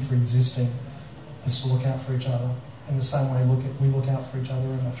that's reason for existing is to look out for each other. In the same way we look out for each other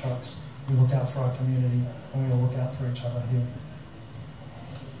in our trucks, we look out for our community, and we all look out for each other here.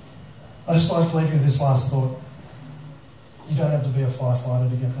 I'd just like to leave you with this last thought. You don't have to be a firefighter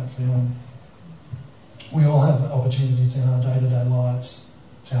to get that feeling. We all have opportunities in our day-to-day lives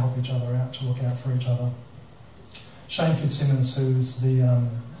to help each other out, to look out for each other. Shane Fitzsimmons, who's the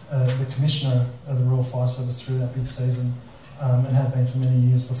Commissioner of the Royal Fire Service through that big season, and have been for many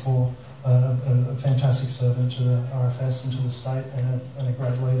years before, a fantastic servant to the RFS and to the state, and a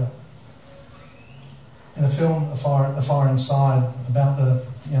great leader. In the film The Fire Inside, about the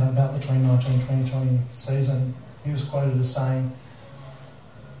 2019-2020 season, he was quoted as saying,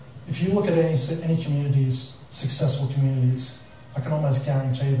 "If you look at any communities, successful communities, I can almost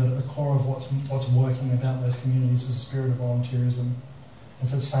guarantee that at the core of what's working about those communities is a spirit of volunteerism.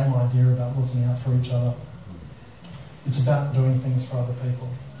 It's that same idea about looking out for each other. It's about doing things for other people.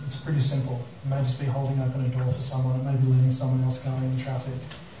 It's pretty simple. It may just be holding open a door for someone, it may be letting someone else go in traffic.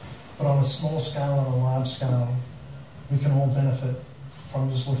 But on a small scale and a large scale, we can all benefit from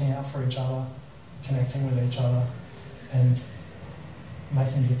just looking out for each other, connecting with each other, and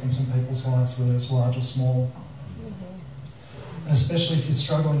making a difference in people's lives, whether it's large or small. And especially if you're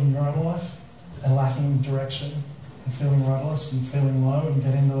struggling in your own life and lacking direction and feeling rudderless and feeling low and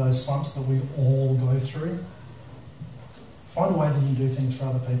get into those slumps that we all go through, find a way that you can do things for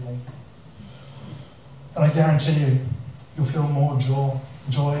other people. And I guarantee you'll feel more joy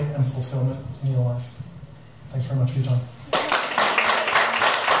and fulfillment in your life. Thanks very much for your time.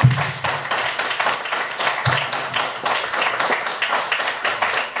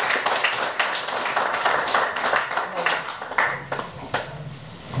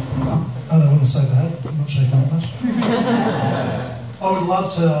 Oh, that wasn't so bad. I'm not shaking that much. I would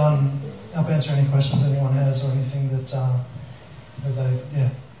love to help answer any questions anyone has or anything that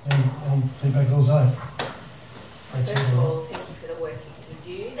any feedback they'll say. First of all, thank you for the work you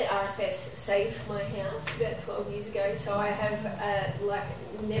do. The RFS saved my house about 12 years ago, so I have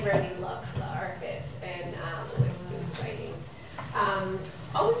never-ending love for the RFS, and the work you do is amazing.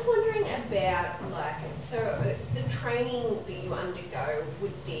 I was wondering about, the training that you undergo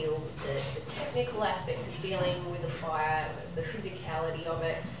would deal with the technical aspects of dealing with a fire, the physicality of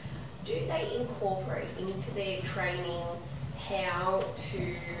it. Do they incorporate into their training how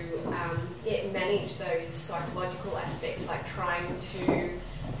to manage those psychological aspects, like trying to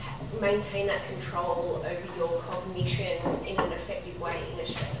maintain that control over your cognition in an effective way in a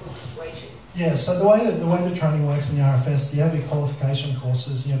stressful situation? Yeah, so the way that training works in the RFS, you have your qualification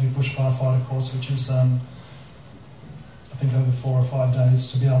courses, you have your bush firefighter course, which is I think over 4 or 5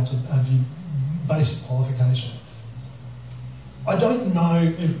 days to be able to have your basic qualification. I don't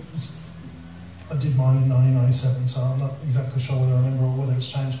know I did mine in 1997, so I'm not exactly sure whether I remember or whether it's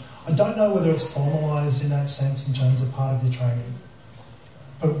changed. I don't know whether it's formalised in that sense in terms of part of your training.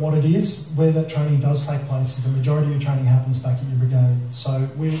 But what it is, where that training does take place, is the majority of your training happens back at your brigade. So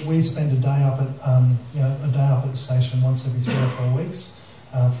we spend a day up at the station once every 3 or 4 weeks,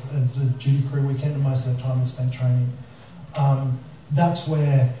 the duty crew weekend, and most of the time is spent training. That's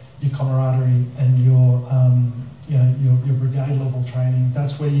where your camaraderie and your brigade level training,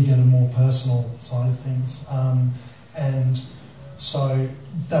 that's where you get a more personal side of things. And so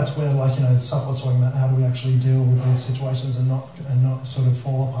that's where, stuff I was talking about, how do we actually deal with these situations and not sort of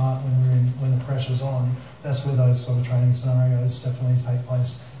fall apart when the pressure's on. That's where those sort of training scenarios definitely take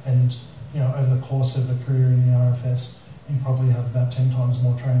place. And over the course of a career in the RFS, you probably have about 10 times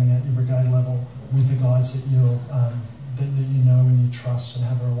more training at your brigade level with the guys that that you know and you trust and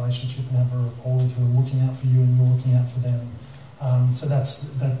have a relationship and have a rapport with, who are looking out for you and you're looking out for them. So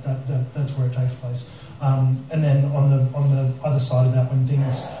that's where it takes place. And then on the other side of that, when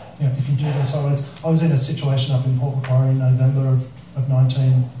things, if you do this, I was in a situation up in Port Macquarie in November of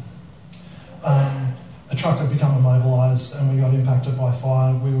 19. A truck had become immobilised and we got impacted by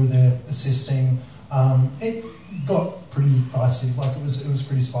fire. We were there assisting. It got pretty dicey. It was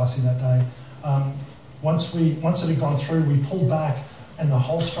pretty spicy that day. Once it had gone through, we pulled back and the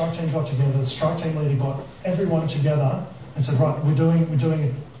whole strike team got together. The strike team leader got everyone together and said, right, we're doing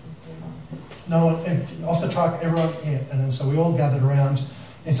it. No one, off the truck, everyone, yeah. And then so we all gathered around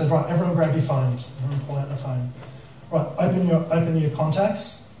and said, right, everyone grab your phones. Everyone pull out their phone. Right, open your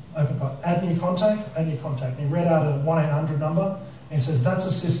contacts, add new contact. And he read out a 1-800 number and he says, that's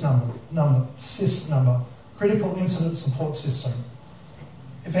a SIS number, Critical Incident Support System.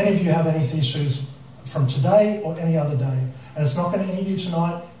 If any of you have any issues from today or any other day, and it's not going to hit you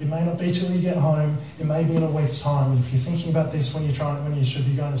tonight, it may not be till you get home, it may be in a week's time. And if you're thinking about this when you should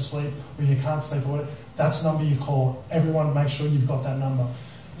be going to sleep or you can't sleep or whatever, that's the number you call. Everyone make sure you've got that number.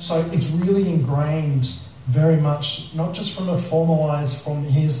 So it's really ingrained very much, not just from a formalised,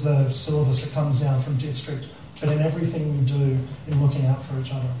 here's the syllabus that comes down from district, but in everything we do in looking out for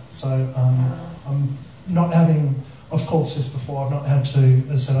each other. So I'm not having, I've called SIS before, I've not had to,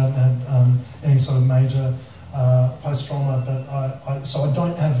 as I said, I haven't had any sort of major post-trauma, but so I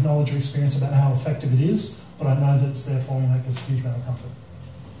don't have knowledge or experience about how effective it is, but I know that it's there for me and that gives a huge amount of comfort.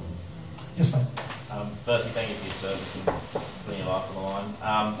 Yes, mate. Firstly, thank you for your service and putting your life on the line.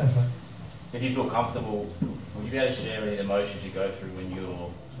 Thanks, mate. If you feel comfortable, would you be able to share any of the emotions you go through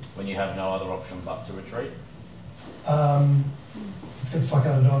when you have no other option but to retreat? Let's get the fuck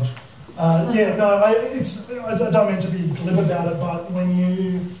out of Dodge. I don't mean to be glib about it, but when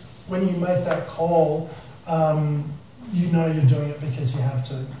you make that call, you know you're doing it because you have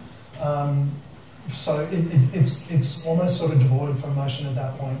to. So it's almost sort of devoid of emotion at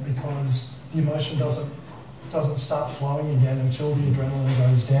that point, because the emotion doesn't start flowing again until the adrenaline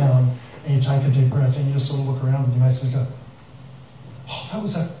goes down, and you take a deep breath and you just sort of look around with your mates and go, "Oh, that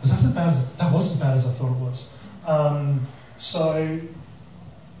was as bad as I thought it was." So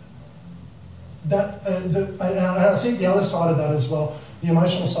that and I think the other side of that as well, the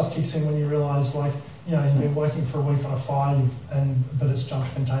emotional stuff kicks in when you realise, like, you know, you've been working for a week on a fire, but it's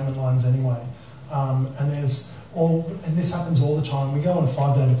jumped containment lines anyway, and this happens all the time. We go on a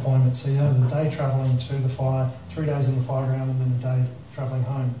 5-day deployment, so you have a day travelling to the fire, 3 days in the fireground, and then a day travelling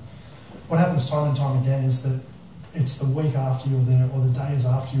home. What happens time and time again is that it's the week after you're there, or the days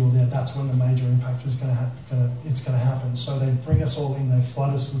after you're there, that's when the major impact is going to happen. So they bring us all in, they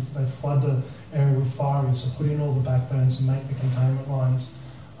flood the area with fire ants, so put in all the backburns and make the containment lines,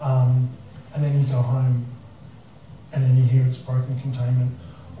 and then you go home, and then you hear it's broken containment,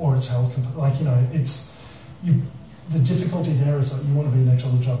 or it's held, the difficulty there is that you want to be there till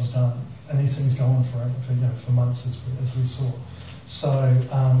the job's done, and these things go on for months, as we saw. So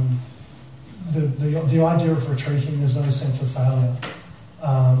the idea of retreating, there's no sense of failure.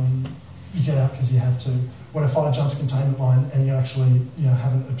 You get out because you have to. When a fire jumps containment line and you actually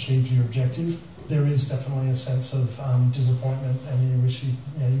haven't achieved your objective, there is definitely a sense of disappointment, and you wish you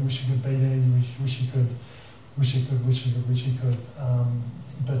could be there. You wish you could.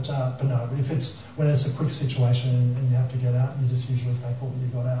 But no, when it's a quick situation and you have to get out, you're just usually thankful that you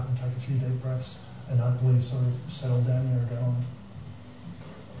got out and take a few deep breaths and hopefully sort of settle down your adrenaline.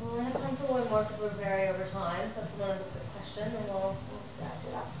 Well, I have time for one more because we're very over time, so if someone has a quick question, then we'll wrap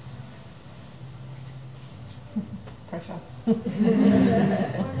it up. Pressure.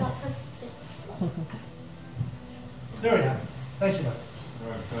 There we go. Thank you, mate.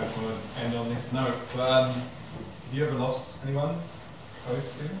 Right, we'll end on this note. Have you ever lost anyone close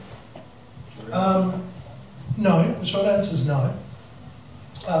to you? No. The short answer is no.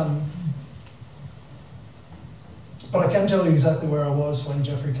 But I can tell you exactly where I was when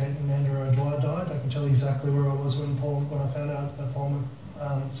Jeffrey Keaton and Andrew O'Dwyer died. I can tell you exactly where I was when I found out that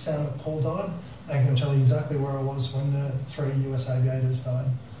Sam McPaul died. I can tell you exactly where I was when the 3 US aviators died.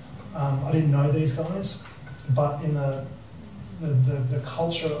 I didn't know these guys, but in the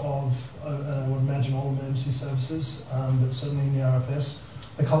culture of, and I would imagine all emergency services, but certainly in the RFS,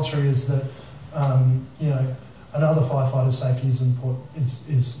 the culture is that another firefighter's safety is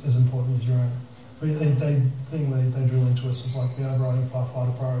as important as your own. The thing they drill into us is like the overriding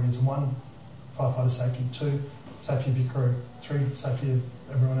firefighter priorities: 1, firefighter safety; 2, safety of your crew; 3, safety of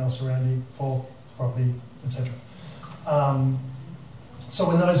everyone else around you; 4, property, etc. So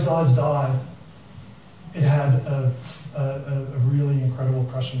when those guys died, it had a really incredible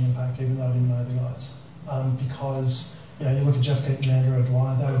crushing impact, even though I didn't know the guys. Because you look at Jeff Keaton and Andrew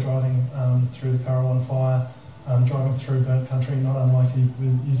O'Dwyer, they were driving through the Currawong fire, driving through burnt country, not unlike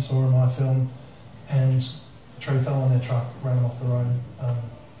you saw in my film, and a tree fell on their truck, ran them off the road,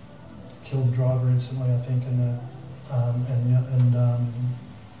 killed the driver instantly, I think, and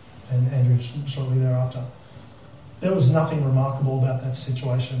Andrew shortly thereafter. There was nothing remarkable about that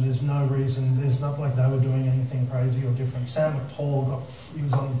situation. There's no reason. There's not like they were doing anything crazy or different. Sam McPaul he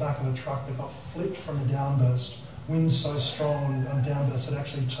was on the back of a truck that got flipped from a downburst. Winds so strong on downburst it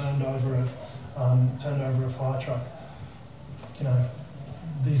actually turned over a fire truck.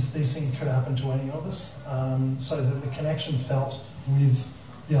 These things could happen to any of us. So the connection felt with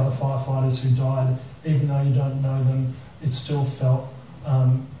the other firefighters who died, even though you don't know them, it still felt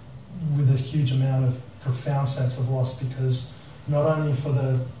with a huge amount of profound sense of loss, because not only for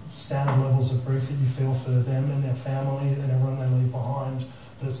the standard levels of grief that you feel for them and their family and everyone they leave behind,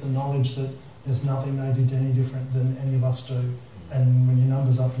 but it's the knowledge that there's nothing they did any different than any of us do. And when your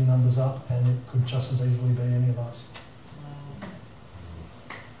number's up, and it could just as easily be any of us.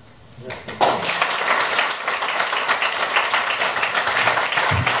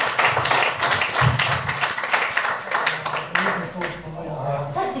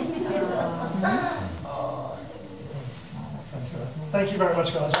 Thank you very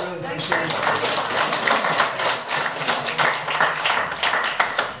much, guys. I really appreciate it.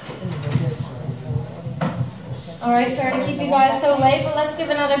 All right, sorry to keep you guys so late, but let's give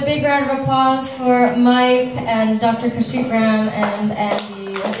another big round of applause for Mike and Dr. Kashif Ram and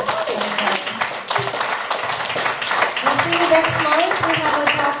Andy.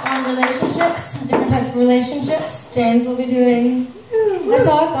 relationships. James will be doing a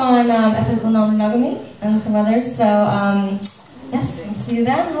talk on ethical non-monogamy and some others. So, yes, we'll see you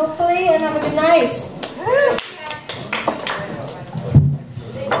then, hopefully, and have a good night.